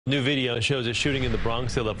New video shows a shooting in the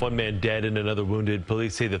Bronx that left one man dead and another wounded.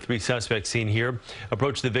 Police say the three suspects seen here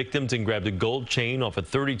approached the victims and grabbed a gold chain off a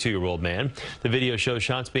 32-year-old man. The video shows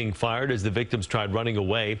shots being fired as the victims tried running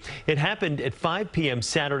away. It happened at 5 p.m.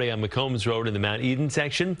 Saturday on McCombs Road in the Mount Eden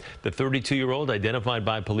section. The 32-year-old, identified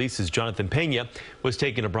by police as Jonathan Pena, was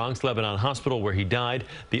taken to Bronx Lebanon Hospital where he died.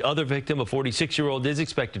 The other victim, a 46-year-old, is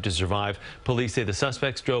expected to survive. Police say the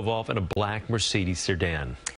suspects drove off in a black Mercedes sedan.